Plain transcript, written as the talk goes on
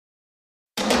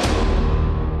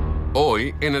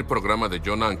Hoy, en el programa de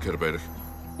John Ankerberg,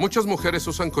 muchas mujeres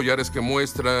usan collares que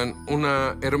muestran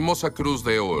una hermosa cruz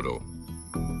de oro.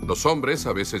 Los hombres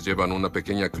a veces llevan una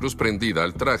pequeña cruz prendida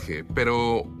al traje,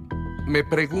 pero me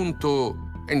pregunto,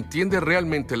 ¿entiende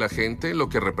realmente la gente lo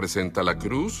que representa la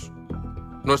cruz?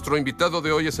 Nuestro invitado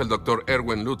de hoy es el Dr.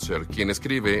 Erwin Lutzer, quien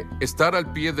escribe: estar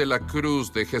al pie de la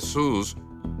cruz de Jesús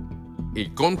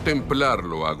y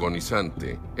contemplarlo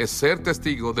agonizante es ser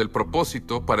testigo del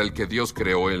propósito para el que Dios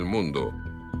creó el mundo.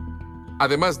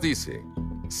 Además dice,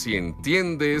 si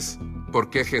entiendes por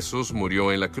qué Jesús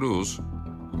murió en la cruz,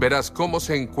 verás cómo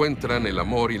se encuentran el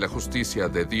amor y la justicia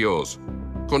de Dios.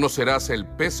 Conocerás el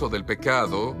peso del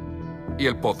pecado y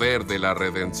el poder de la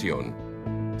redención.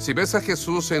 Si ves a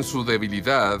Jesús en su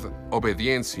debilidad,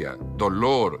 obediencia,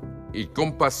 dolor y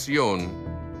compasión,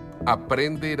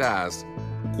 aprenderás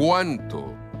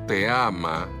cuánto te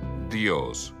ama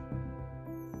Dios.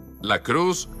 La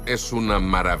cruz es una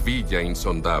maravilla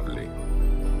insondable.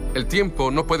 El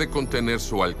tiempo no puede contener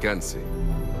su alcance.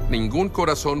 Ningún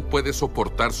corazón puede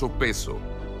soportar su peso.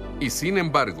 Y sin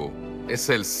embargo, es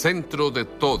el centro de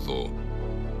todo.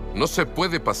 No se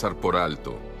puede pasar por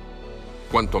alto.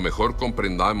 Cuanto mejor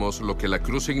comprendamos lo que la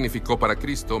cruz significó para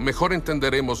Cristo, mejor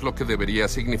entenderemos lo que debería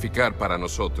significar para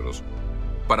nosotros.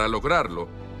 Para lograrlo,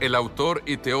 el autor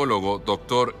y teólogo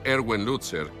Dr. Erwin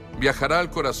Lutzer viajará al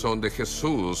corazón de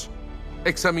Jesús,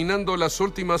 examinando las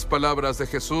últimas palabras de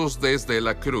Jesús desde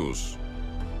la cruz.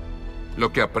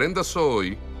 Lo que aprendas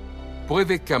hoy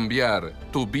puede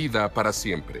cambiar tu vida para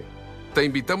siempre. Te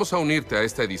invitamos a unirte a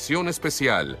esta edición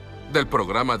especial del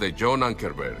programa de John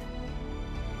Ankerberg.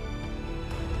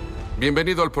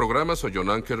 Bienvenido al programa, soy John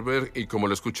Ankerberg y como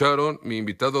lo escucharon, mi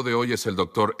invitado de hoy es el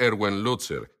Dr. Erwin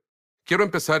Lutzer. Quiero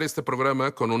empezar este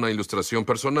programa con una ilustración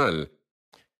personal.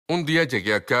 Un día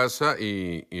llegué a casa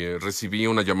y recibí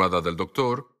una llamada del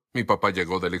doctor. Mi papá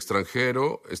llegó del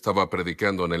extranjero, estaba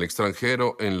predicando en el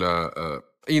extranjero, en la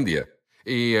India.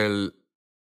 Y el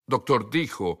doctor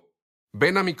dijo,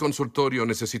 ven a mi consultorio,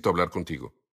 necesito hablar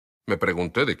contigo. Me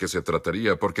pregunté de qué se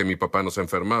trataría, porque mi papá no se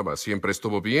enfermaba, siempre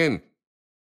estuvo bien.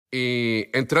 Y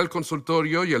entré al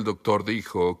consultorio y el doctor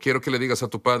dijo, quiero que le digas a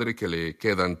tu padre que le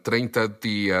quedan 30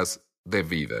 días de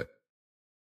vida.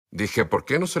 Dije, ¿por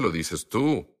qué no se lo dices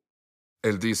tú?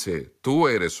 Él dice, tú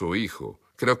eres su hijo.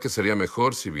 Creo que sería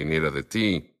mejor si viniera de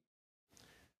ti.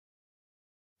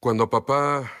 Cuando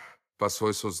papá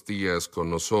pasó esos días con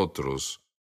nosotros,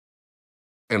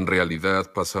 en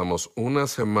realidad pasamos una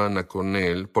semana con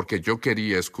él porque yo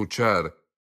quería escuchar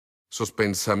sus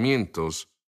pensamientos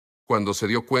cuando se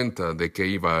dio cuenta de que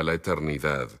iba a la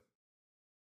eternidad.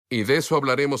 Y de eso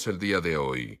hablaremos el día de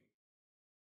hoy.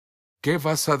 ¿Qué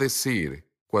vas a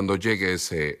decir cuando llegue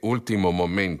ese último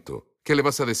momento? ¿Qué le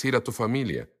vas a decir a tu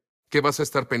familia? ¿Qué vas a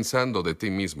estar pensando de ti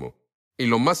mismo? Y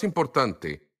lo más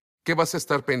importante, ¿qué vas a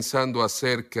estar pensando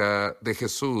acerca de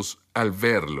Jesús al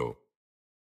verlo?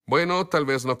 Bueno, tal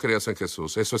vez no creas en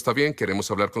Jesús. Eso está bien, queremos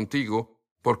hablar contigo,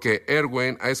 porque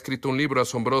Erwin ha escrito un libro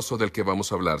asombroso del que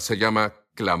vamos a hablar. Se llama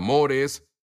Clamores,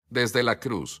 Desde la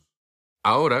Cruz.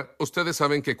 Ahora, ustedes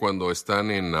saben que cuando están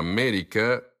en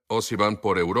América, o si van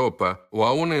por Europa, o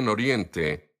aún en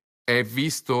Oriente, he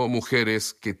visto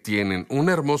mujeres que tienen un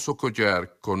hermoso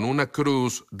collar con una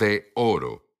cruz de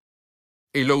oro.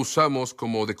 Y lo usamos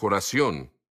como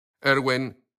decoración.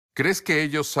 Erwin, ¿crees que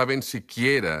ellos saben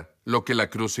siquiera lo que la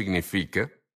cruz significa?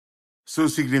 Su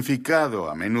significado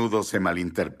a menudo se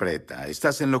malinterpreta.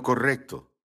 Estás en lo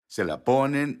correcto. Se la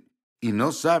ponen y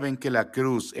no saben que la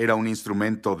cruz era un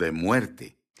instrumento de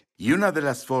muerte. Y una de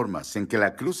las formas en que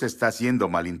la cruz está siendo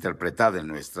malinterpretada en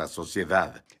nuestra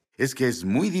sociedad es que es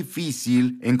muy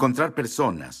difícil encontrar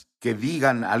personas que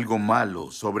digan algo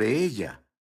malo sobre ella,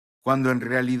 cuando en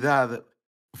realidad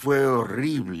fue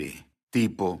horrible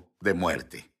tipo de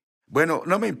muerte. Bueno,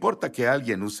 no me importa que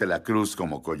alguien use la cruz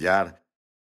como collar,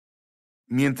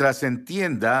 mientras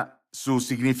entienda su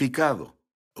significado.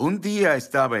 Un día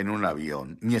estaba en un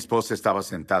avión, mi esposa estaba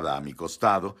sentada a mi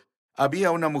costado,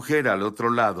 había una mujer al otro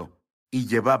lado y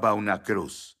llevaba una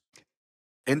cruz.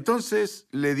 Entonces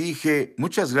le dije,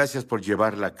 muchas gracias por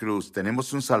llevar la cruz,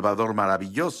 tenemos un Salvador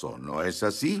maravilloso, ¿no es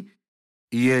así?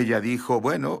 Y ella dijo,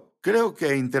 bueno, creo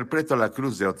que interpreto la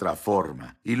cruz de otra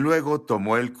forma. Y luego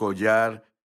tomó el collar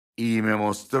y me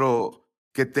mostró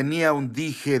que tenía un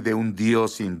dije de un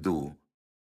dios hindú,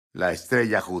 la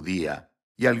estrella judía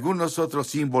y algunos otros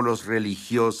símbolos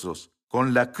religiosos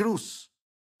con la cruz.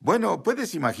 Bueno,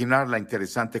 puedes imaginar la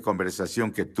interesante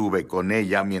conversación que tuve con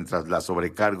ella mientras las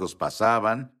sobrecargos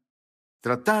pasaban,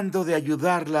 tratando de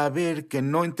ayudarla a ver que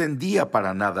no entendía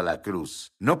para nada la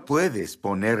cruz. No puedes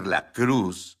poner la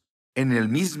cruz en el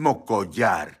mismo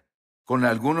collar con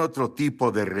algún otro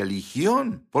tipo de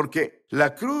religión, porque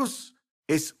la cruz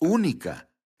es única.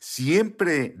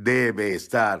 Siempre debe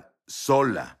estar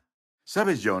sola.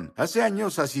 ¿Sabes, John? Hace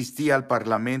años asistí al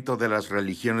Parlamento de las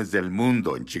Religiones del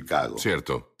Mundo en Chicago.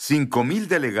 Cierto. 5,000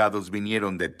 delegados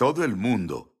vinieron de todo el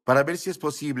mundo para ver si es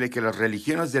posible que las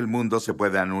religiones del mundo se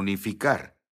puedan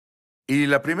unificar. Y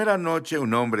la primera noche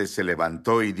un hombre se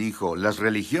levantó y dijo, las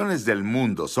religiones del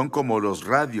mundo son como los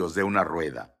radios de una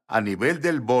rueda. A nivel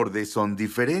del borde son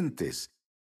diferentes.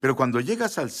 Pero cuando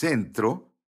llegas al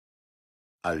centro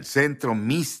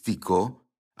místico,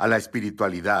 a la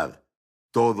espiritualidad,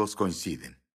 todos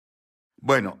coinciden.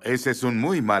 Bueno, ese es un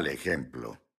muy mal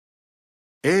ejemplo.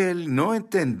 Él no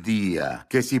entendía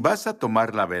que si vas a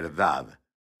tomar la verdad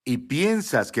y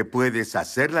piensas que puedes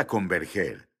hacerla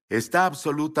converger, está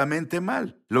absolutamente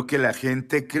mal. Lo que la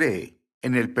gente cree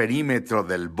en el perímetro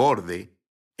del borde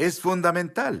es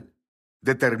fundamental.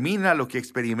 Determina lo que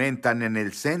experimentan en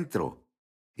el centro.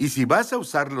 Y si vas a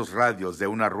usar los radios de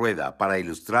una rueda para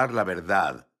ilustrar la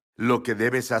verdad, lo que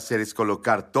debes hacer es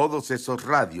colocar todos esos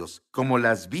radios como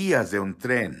las vías de un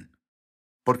tren.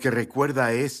 Porque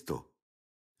recuerda esto,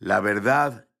 la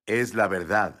verdad es la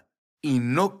verdad y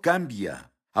no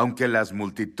cambia, aunque las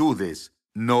multitudes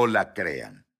no la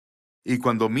crean. Y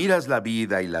cuando miras la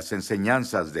vida y las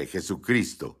enseñanzas de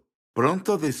Jesucristo,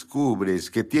 pronto descubres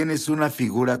que tienes una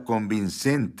figura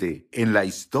convincente en la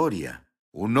historia.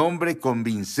 Un hombre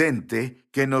convincente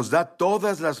que nos da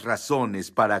todas las razones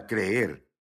para creer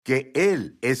que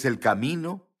Él es el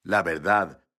camino, la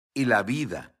verdad y la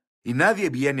vida, y nadie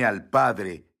viene al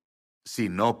Padre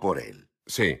sino por Él.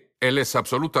 Sí, Él es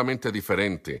absolutamente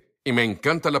diferente. Y me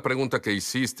encanta la pregunta que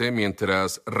hiciste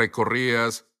mientras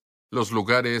recorrías los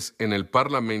lugares en el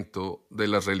Parlamento de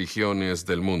las religiones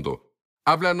del mundo.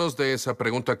 Háblanos de esa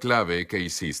pregunta clave que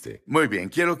hiciste. Muy bien,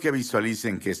 quiero que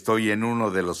visualicen que estoy en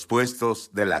uno de los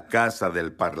puestos de la Casa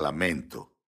del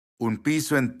Parlamento. Un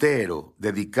piso entero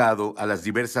dedicado a las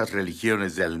diversas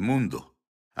religiones del mundo.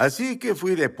 Así que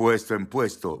fui de puesto en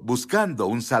puesto, buscando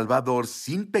un Salvador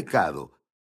sin pecado.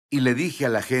 Y le dije a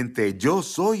la gente, yo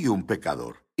soy un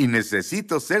pecador. Y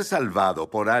necesito ser salvado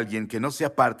por alguien que no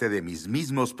sea parte de mis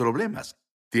mismos problemas.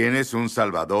 ¿Tienes un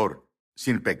Salvador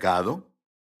sin pecado?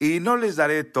 Y no les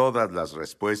daré todas las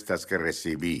respuestas que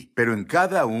recibí, pero en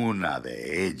cada una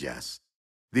de ellas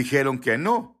dijeron que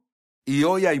no. Y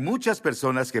hoy hay muchas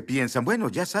personas que piensan, bueno,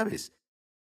 ya sabes,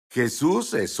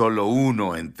 Jesús es solo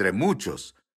uno entre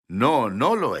muchos. No,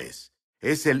 no lo es.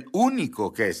 Es el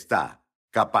único que está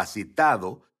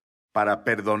capacitado para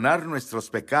perdonar nuestros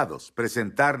pecados,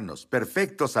 presentarnos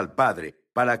perfectos al Padre,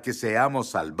 para que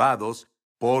seamos salvados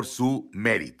por su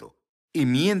mérito. Y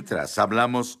mientras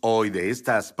hablamos hoy de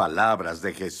estas palabras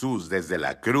de Jesús desde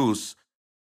la cruz,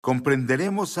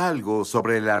 comprenderemos algo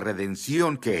sobre la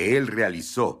redención que Él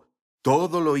realizó.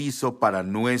 Todo lo hizo para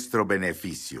nuestro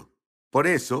beneficio. Por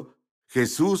eso,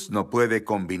 Jesús no puede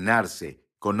combinarse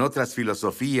con otras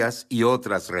filosofías y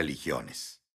otras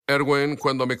religiones. Erwin,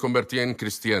 cuando me convertí en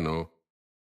cristiano,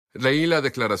 leí la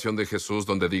declaración de Jesús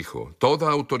donde dijo,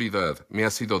 toda autoridad me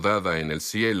ha sido dada en el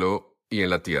cielo y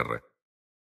en la tierra.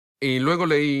 Y luego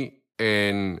leí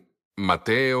en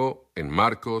Mateo, en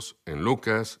Marcos, en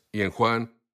Lucas y en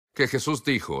Juan que Jesús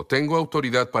dijo, tengo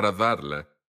autoridad para darla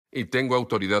y tengo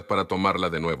autoridad para tomarla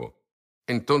de nuevo.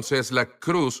 Entonces, ¿la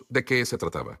cruz de qué se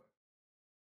trataba?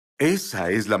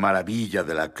 Esa es la maravilla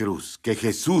de la cruz, que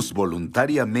Jesús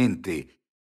voluntariamente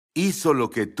hizo lo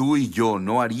que tú y yo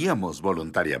no haríamos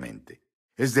voluntariamente.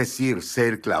 Es decir,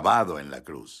 ser clavado en la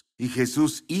cruz. Y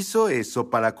Jesús hizo eso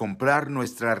para comprar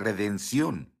nuestra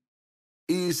redención.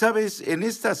 Y sabes, en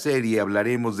esta serie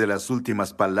hablaremos de las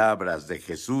últimas palabras de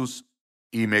Jesús,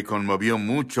 y me conmovió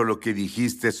mucho lo que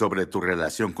dijiste sobre tu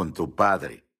relación con tu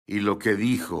Padre, y lo que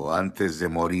dijo antes de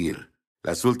morir.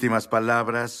 Las últimas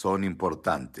palabras son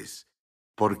importantes.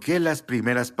 ¿Por qué las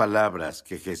primeras palabras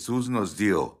que Jesús nos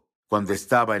dio cuando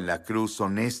estaba en la cruz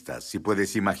son estas, si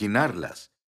puedes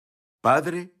imaginarlas?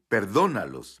 Padre,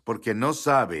 perdónalos, porque no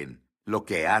saben lo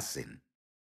que hacen.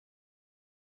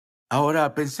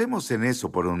 Ahora, pensemos en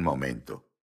eso por un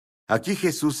momento. Aquí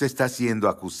Jesús está siendo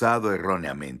acusado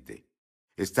erróneamente.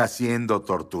 Está siendo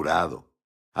torturado.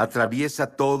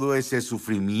 Atraviesa todo ese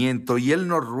sufrimiento y Él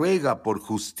nos ruega por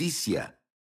justicia.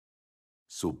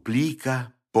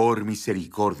 Suplica por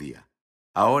misericordia.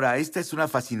 Ahora, esta es una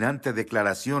fascinante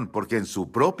declaración porque en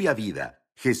su propia vida,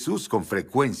 Jesús con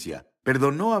frecuencia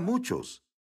perdonó a muchos.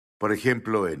 Por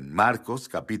ejemplo, en Marcos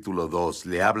capítulo 2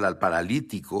 le habla al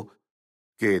paralítico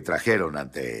que trajeron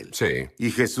ante él. Sí.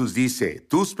 Y Jesús dice,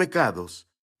 tus pecados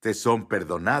te son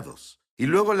perdonados. Y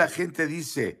luego la gente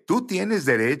dice, ¿tú tienes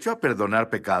derecho a perdonar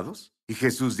pecados? Y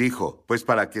Jesús dijo, pues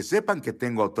para que sepan que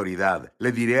tengo autoridad,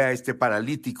 le diré a este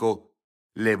paralítico,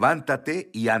 levántate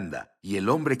y anda. Y el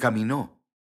hombre caminó,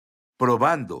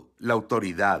 probando la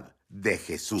autoridad de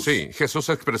Jesús. Sí, Jesús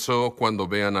expresó, cuando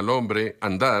vean al hombre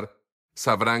andar,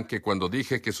 sabrán que cuando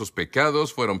dije que sus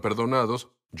pecados fueron perdonados,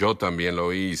 yo también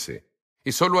lo hice.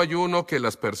 Y solo hay uno que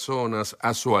las personas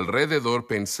a su alrededor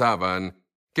pensaban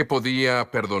que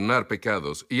podía perdonar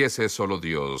pecados, y ese es solo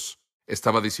Dios.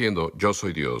 Estaba diciendo, yo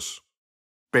soy Dios.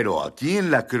 Pero aquí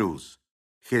en la cruz,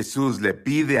 Jesús le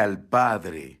pide al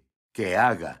Padre que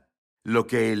haga lo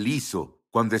que él hizo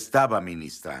cuando estaba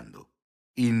ministrando.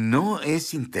 Y no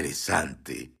es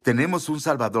interesante. Tenemos un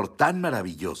Salvador tan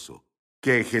maravilloso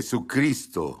que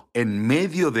Jesucristo, en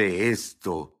medio de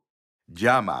esto,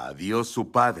 llama a Dios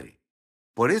su Padre.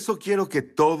 Por eso quiero que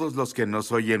todos los que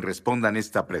nos oyen respondan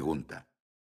esta pregunta.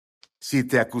 Si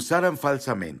te acusaran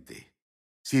falsamente,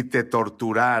 si te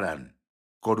torturaran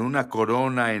con una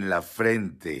corona en la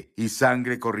frente y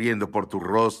sangre corriendo por tu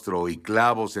rostro y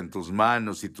clavos en tus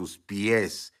manos y tus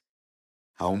pies,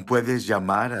 ¿aún puedes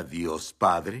llamar a Dios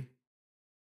Padre?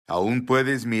 ¿Aún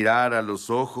puedes mirar a los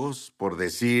ojos, por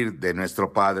decir, de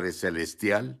nuestro Padre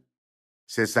Celestial?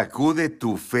 ¿Se sacude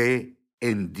tu fe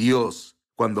en Dios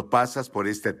cuando pasas por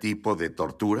este tipo de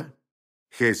tortura?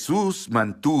 Jesús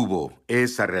mantuvo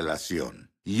esa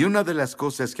relación. Y una de las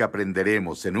cosas que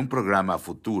aprenderemos en un programa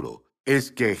futuro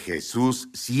es que Jesús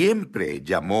siempre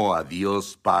llamó a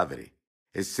Dios Padre,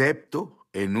 excepto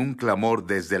en un clamor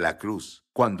desde la cruz,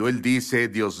 cuando Él dice,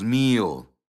 Dios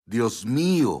mío,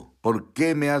 ¿por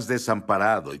qué me has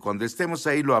desamparado? Y cuando estemos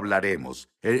ahí lo hablaremos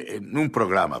en un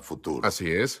programa futuro. Así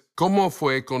es. ¿Cómo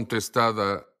fue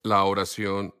contestada la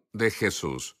oración de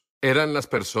Jesús? ¿Eran las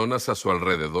personas a su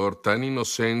alrededor tan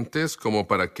inocentes como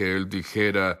para que él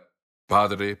dijera,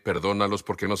 Padre, perdónalos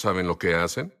porque no saben lo que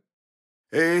hacen?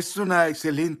 Es una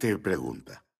excelente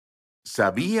pregunta.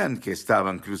 Sabían que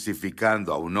estaban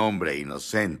crucificando a un hombre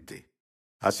inocente,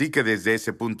 así que desde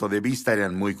ese punto de vista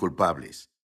eran muy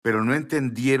culpables, pero no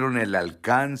entendieron el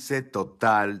alcance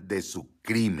total de su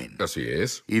crimen. Así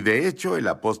es. Y de hecho el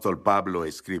apóstol Pablo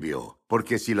escribió,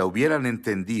 porque si la hubieran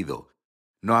entendido,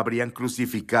 no habrían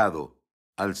crucificado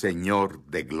al Señor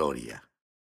de gloria.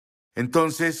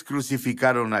 Entonces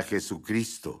crucificaron a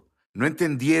Jesucristo. No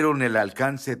entendieron el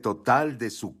alcance total de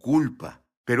su culpa,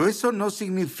 pero eso no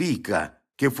significa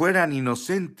que fueran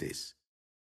inocentes.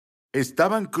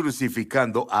 Estaban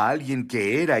crucificando a alguien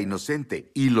que era inocente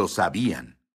y lo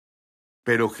sabían.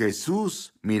 Pero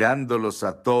Jesús, mirándolos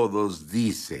a todos,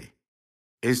 dice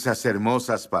esas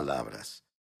hermosas palabras,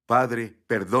 Padre,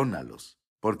 perdónalos,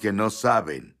 porque no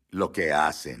saben lo que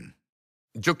hacen.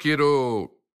 Yo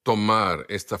quiero tomar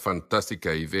esta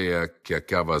fantástica idea que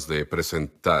acabas de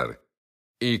presentar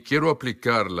y quiero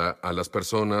aplicarla a las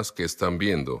personas que están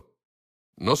viendo.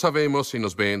 No sabemos si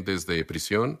nos ven desde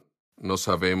prisión, no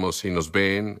sabemos si nos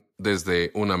ven desde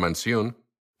una mansión,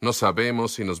 no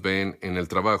sabemos si nos ven en el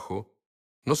trabajo,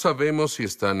 no sabemos si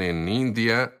están en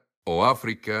India o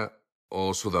África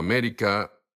o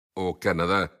Sudamérica o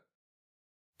Canadá.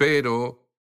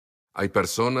 Pero hay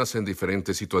personas en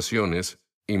diferentes situaciones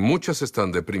y muchas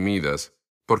están deprimidas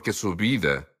porque su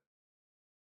vida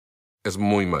es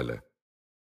muy mala.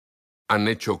 Han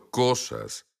hecho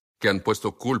cosas que han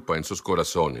puesto culpa en sus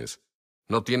corazones.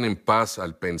 No tienen paz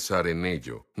al pensar en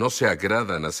ello. No se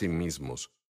agradan a sí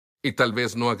mismos. Y tal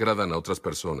vez no agradan a otras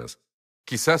personas.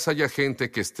 Quizás haya gente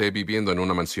que esté viviendo en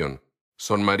una mansión.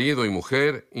 Son marido y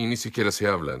mujer y ni siquiera se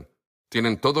hablan.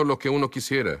 Tienen todo lo que uno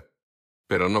quisiera,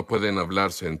 pero no pueden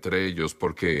hablarse entre ellos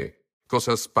porque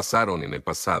cosas pasaron en el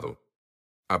pasado.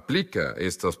 Aplica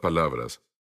estas palabras.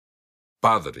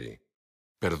 Padre,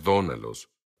 perdónalos,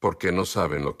 porque no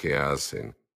saben lo que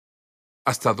hacen.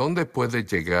 ¿Hasta dónde puede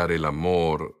llegar el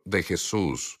amor de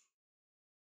Jesús?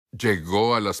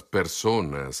 Llegó a las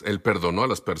personas, Él perdonó a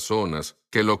las personas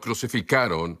que lo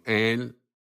crucificaron, Él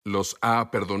los ha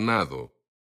perdonado.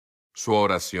 Su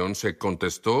oración se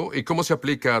contestó, ¿y cómo se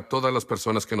aplica a todas las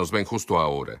personas que nos ven justo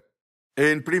ahora?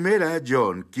 En primera,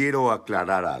 John, quiero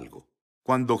aclarar algo.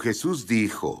 Cuando Jesús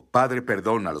dijo, Padre,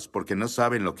 perdónalos porque no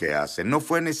saben lo que hacen, no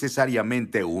fue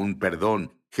necesariamente un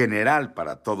perdón general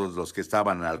para todos los que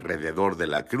estaban alrededor de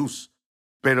la cruz,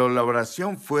 pero la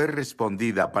oración fue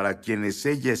respondida para quienes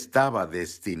ella estaba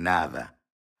destinada.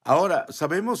 Ahora,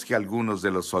 sabemos que algunos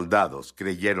de los soldados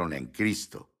creyeron en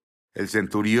Cristo. El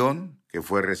centurión, que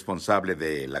fue responsable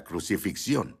de la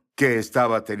crucifixión, que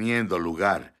estaba teniendo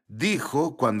lugar,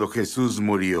 dijo cuando Jesús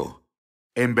murió,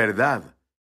 en verdad,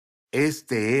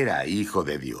 este era Hijo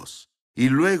de Dios. Y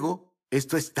luego,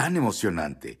 esto es tan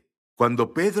emocionante,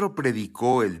 Cuando Pedro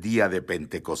predicó el día de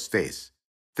Pentecostés,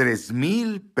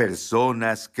 3,000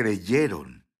 personas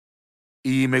creyeron.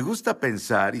 Y me gusta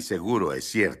pensar, y seguro es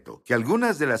cierto, que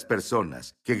algunas de las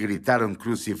personas que gritaron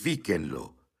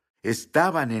crucifíquenlo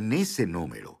estaban en ese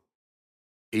número.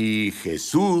 Y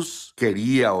Jesús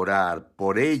quería orar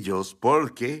por ellos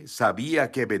porque sabía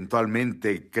que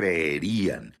eventualmente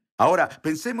creerían. Ahora,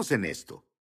 pensemos en esto.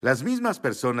 Las mismas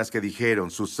personas que dijeron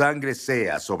su sangre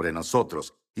sea sobre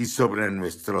nosotros y sobre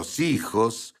nuestros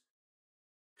hijos,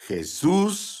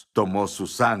 Jesús tomó su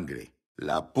sangre,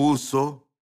 la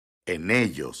puso en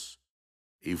ellos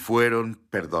y fueron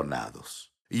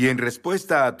perdonados. Y en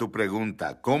respuesta a tu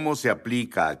pregunta, ¿cómo se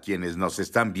aplica a quienes nos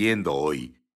están viendo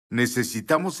hoy?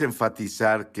 Necesitamos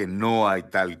enfatizar que no hay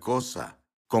tal cosa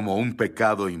como un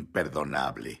pecado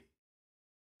imperdonable.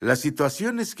 Las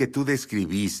situaciones que tú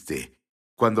describiste,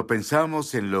 cuando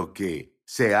pensamos en lo que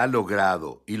se ha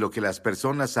logrado y lo que las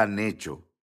personas han hecho,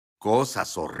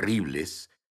 cosas horribles,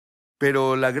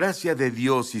 pero la gracia de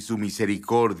Dios y su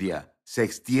misericordia se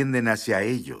extienden hacia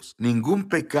ellos. Ningún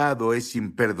pecado es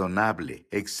imperdonable,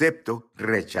 excepto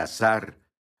rechazar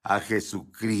a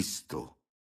Jesucristo.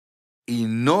 Y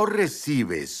no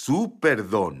recibes su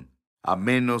perdón a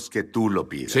menos que tú lo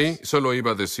pidas. Sí, solo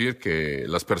iba a decir que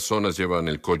las personas llevan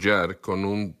el collar con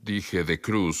un dije de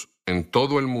cruz en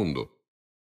todo el mundo.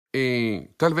 Y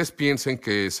tal vez piensen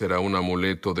que será un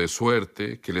amuleto de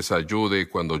suerte que les ayude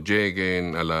cuando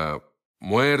lleguen a la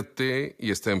muerte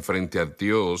y estén frente a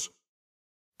Dios.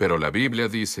 Pero la Biblia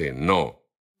dice, no,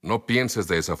 no pienses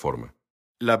de esa forma.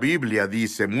 La Biblia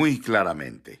dice muy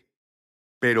claramente,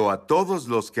 pero a todos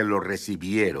los que lo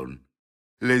recibieron,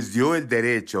 les dio el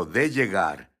derecho de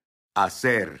llegar a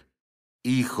ser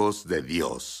hijos de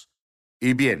Dios.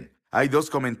 Y bien, hay dos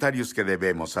comentarios que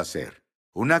debemos hacer.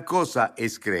 Una cosa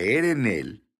es creer en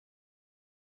Él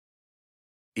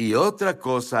y otra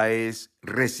cosa es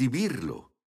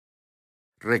recibirlo.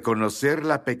 Reconocer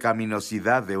la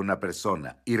pecaminosidad de una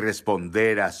persona y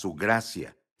responder a su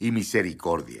gracia y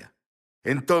misericordia.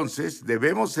 Entonces,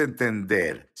 debemos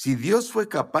entender, si Dios fue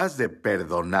capaz de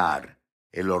perdonar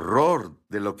el horror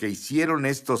de lo que hicieron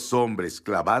estos hombres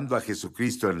clavando a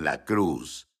Jesucristo en la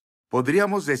cruz,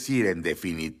 podríamos decir en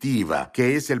definitiva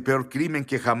que es el peor crimen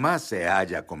que jamás se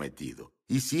haya cometido.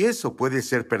 Y si eso puede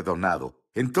ser perdonado,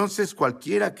 entonces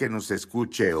cualquiera que nos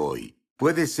escuche hoy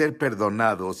puede ser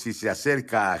perdonado si se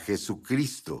acerca a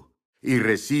Jesucristo y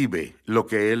recibe lo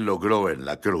que Él logró en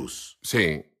la cruz.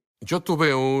 Sí, yo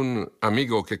tuve un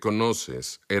amigo que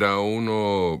conoces, era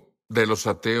uno de los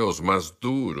ateos más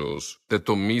duros de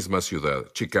tu misma ciudad,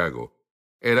 Chicago.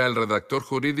 Era el redactor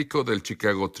jurídico del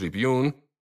Chicago Tribune,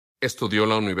 estudió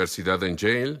la universidad en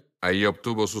Yale, ahí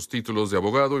obtuvo sus títulos de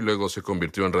abogado y luego se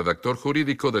convirtió en redactor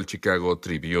jurídico del Chicago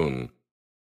Tribune.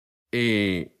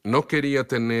 Y no quería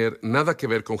tener nada que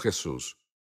ver con Jesús.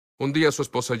 Un día su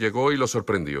esposa llegó y lo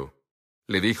sorprendió.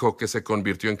 Le dijo que se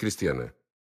convirtió en cristiana.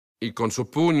 Y con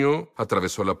su puño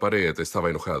atravesó la pared,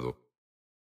 estaba enojado.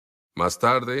 Más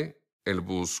tarde, él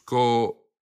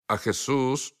buscó a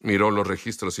Jesús, miró los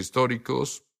registros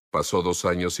históricos, pasó 2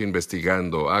 años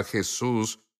investigando a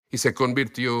Jesús y se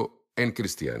convirtió en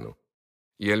cristiano.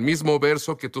 Y el mismo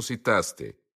verso que tú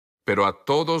citaste, pero a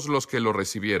todos los que lo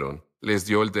recibieron, les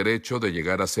dio el derecho de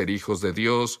llegar a ser hijos de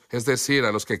Dios, es decir,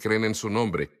 a los que creen en su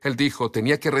nombre. Él dijo,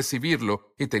 tenía que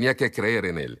recibirlo y tenía que creer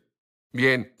en él.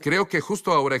 Bien, creo que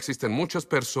justo ahora existen muchas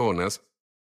personas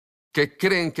que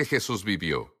creen que Jesús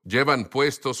vivió. Llevan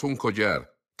puestos un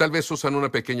collar, tal vez usan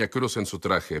una pequeña cruz en su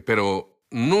traje, pero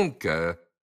nunca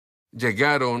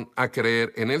llegaron a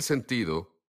creer en el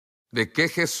sentido de que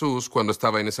Jesús, cuando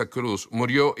estaba en esa cruz,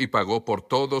 murió y pagó por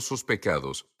todos sus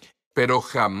pecados. Pero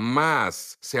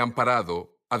jamás se han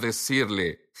parado a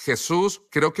decirle, Jesús,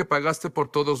 creo que pagaste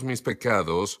por todos mis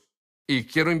pecados y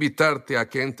quiero invitarte a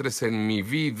que entres en mi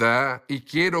vida y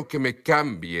quiero que me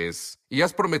cambies. Y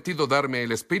has prometido darme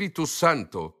el Espíritu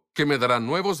Santo, que me dará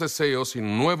nuevos deseos y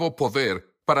nuevo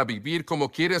poder para vivir como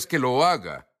quieres que lo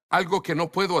haga, algo que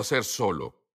no puedo hacer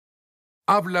solo.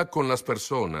 Habla con las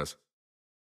personas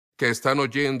que están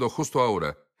oyendo justo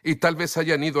ahora y tal vez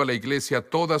hayan ido a la iglesia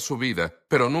toda su vida,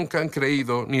 pero nunca han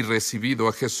creído ni recibido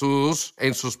a Jesús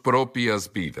en sus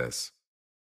propias vidas.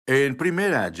 En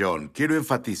primera, John, quiero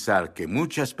enfatizar que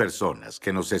muchas personas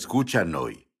que nos escuchan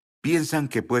hoy piensan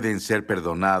que pueden ser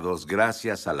perdonados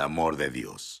gracias al amor de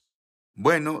Dios.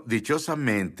 Bueno,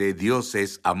 dichosamente, Dios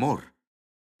es amor,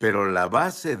 pero la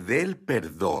base del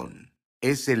perdón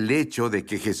es el hecho de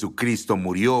que Jesucristo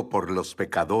murió por los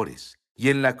pecadores. Y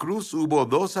en la cruz hubo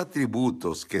 2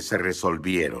 atributos que se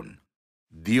resolvieron.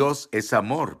 Dios es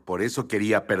amor, por eso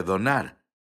quería perdonar.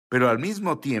 pero al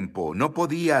mismo tiempo no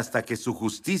podía hasta que su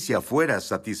justicia fuera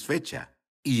satisfecha.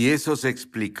 Y eso se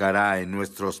explicará en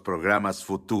nuestros programas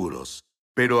futuros.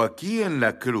 Pero aquí en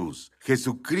la cruz,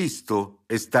 Jesucristo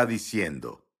está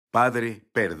diciendo, Padre,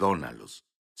 perdónalos.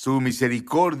 Su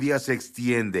misericordia se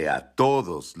extiende a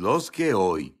todos los que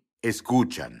hoy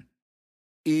escuchan.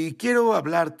 Y quiero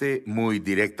hablarte muy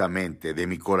directamente de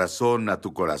mi corazón a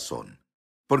tu corazón.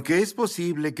 Porque es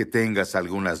posible que tengas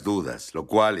algunas dudas, lo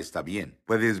cual está bien.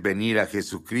 Puedes venir a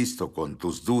Jesucristo con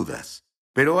tus dudas.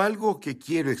 Pero algo que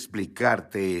quiero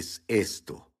explicarte es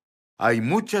esto. Hay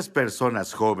muchas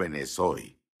personas jóvenes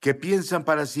hoy que piensan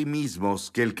para sí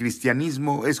mismos que el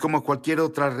cristianismo es como cualquier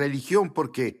otra religión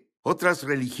porque otras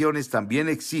religiones también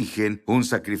exigen un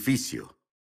sacrificio.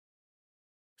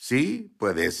 Sí,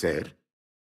 puede ser.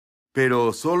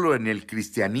 Pero solo en el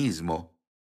cristianismo,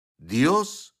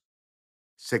 Dios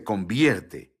se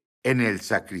convierte en el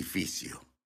sacrificio.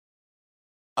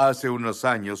 Hace unos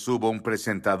años hubo un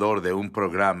presentador de un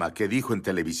programa que dijo en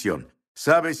televisión,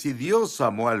 ¿sabes si Dios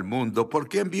amó al mundo? ¿Por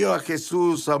qué envió a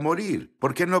Jesús a morir?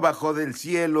 ¿Por qué no bajó del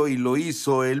cielo y lo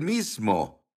hizo él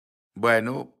mismo?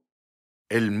 Bueno,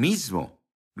 él mismo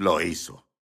lo hizo.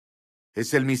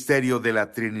 Es el misterio de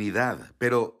la Trinidad,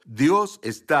 pero Dios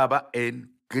estaba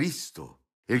en Cristo.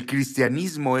 El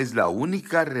cristianismo es la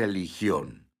única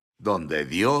religión donde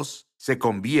Dios se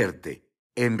convierte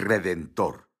en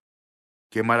Redentor.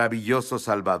 ¡Qué maravilloso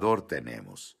Salvador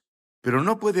tenemos! Pero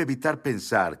no puedo evitar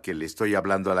pensar que le estoy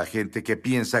hablando a la gente que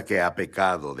piensa que ha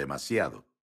pecado demasiado.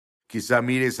 Quizá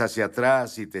mires hacia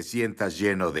atrás y te sientas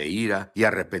lleno de ira y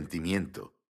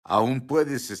arrepentimiento. Aún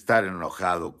puedes estar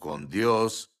enojado con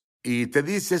Dios y te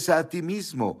dices a ti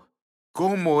mismo,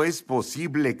 ¿cómo es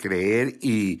posible creer?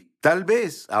 Y tal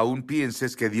vez aún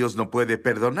pienses que Dios no puede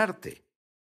perdonarte.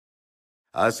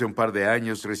 Hace un par de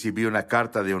años recibí una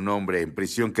carta de un hombre en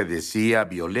prisión que decía,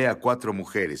 violé a 4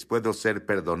 mujeres, ¿puedo ser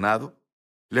perdonado?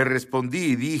 Le respondí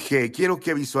y dije, quiero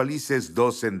que visualices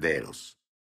 2 senderos.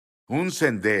 Un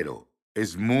sendero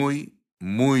es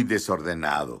muy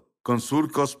desordenado, con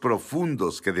surcos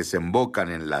profundos que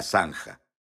desembocan en la zanja.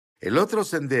 El otro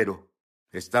sendero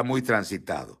está muy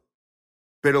transitado,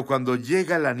 pero cuando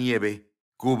llega la nieve,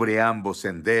 cubre ambos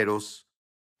senderos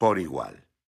por igual.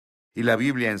 Y la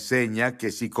Biblia enseña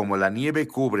que si como la nieve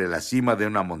cubre la cima de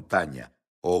una montaña,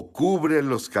 o cubre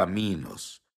los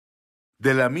caminos,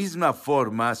 de la misma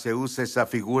forma se usa esa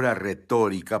figura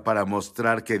retórica para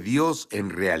mostrar que Dios en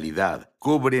realidad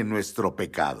cubre nuestro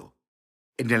pecado.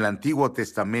 En el Antiguo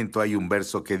Testamento hay un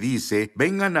verso que dice,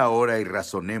 vengan ahora y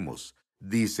razonemos,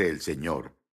 dice el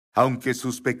Señor. Aunque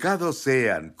sus pecados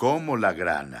sean como la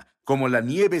grana, como la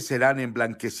nieve serán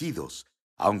emblanquecidos,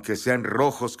 aunque sean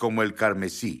rojos como el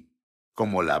carmesí,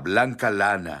 como la blanca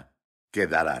lana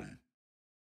quedarán.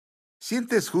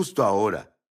 ¿Sientes justo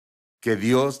ahora que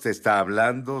Dios te está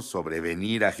hablando sobre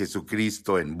venir a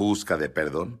Jesucristo en busca de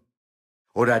perdón?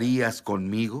 ¿Orarías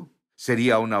conmigo?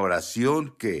 Sería una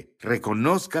oración que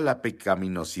reconozca la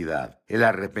pecaminosidad, el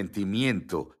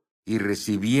arrepentimiento y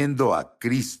recibiendo a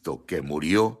Cristo que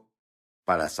murió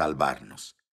para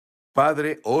salvarnos.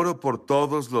 Padre, oro por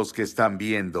todos los que están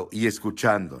viendo y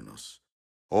escuchándonos.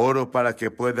 Oro para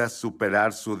que puedas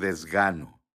superar su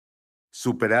desgano,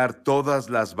 superar todas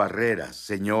las barreras,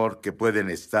 Señor, que pueden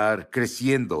estar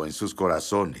creciendo en sus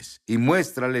corazones, y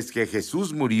muéstrales que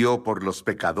Jesús murió por los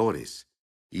pecadores.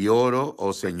 Y oro,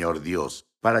 oh Señor Dios,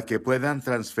 para que puedan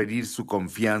transferir su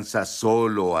confianza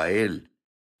solo a Él,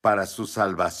 para su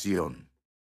salvación.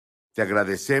 Te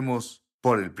agradecemos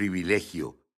por el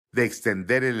privilegio de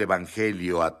extender el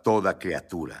Evangelio a toda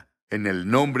criatura. En el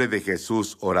nombre de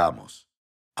Jesús oramos.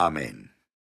 Amén.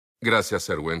 Gracias,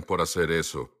 Erwin, por hacer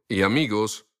eso. Y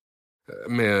amigos,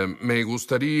 me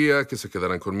gustaría que se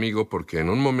quedaran conmigo porque en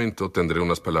un momento tendré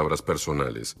unas palabras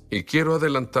personales. Y quiero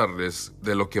adelantarles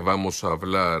de lo que vamos a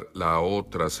hablar la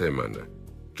otra semana.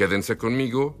 Quédense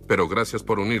conmigo, pero gracias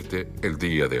por unirte el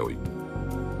día de hoy.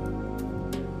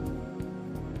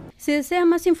 Si desea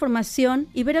más información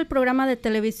y ver el programa de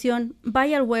televisión,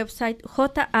 vaya al website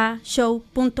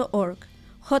jashow.org.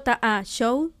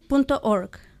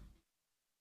 jashow.org.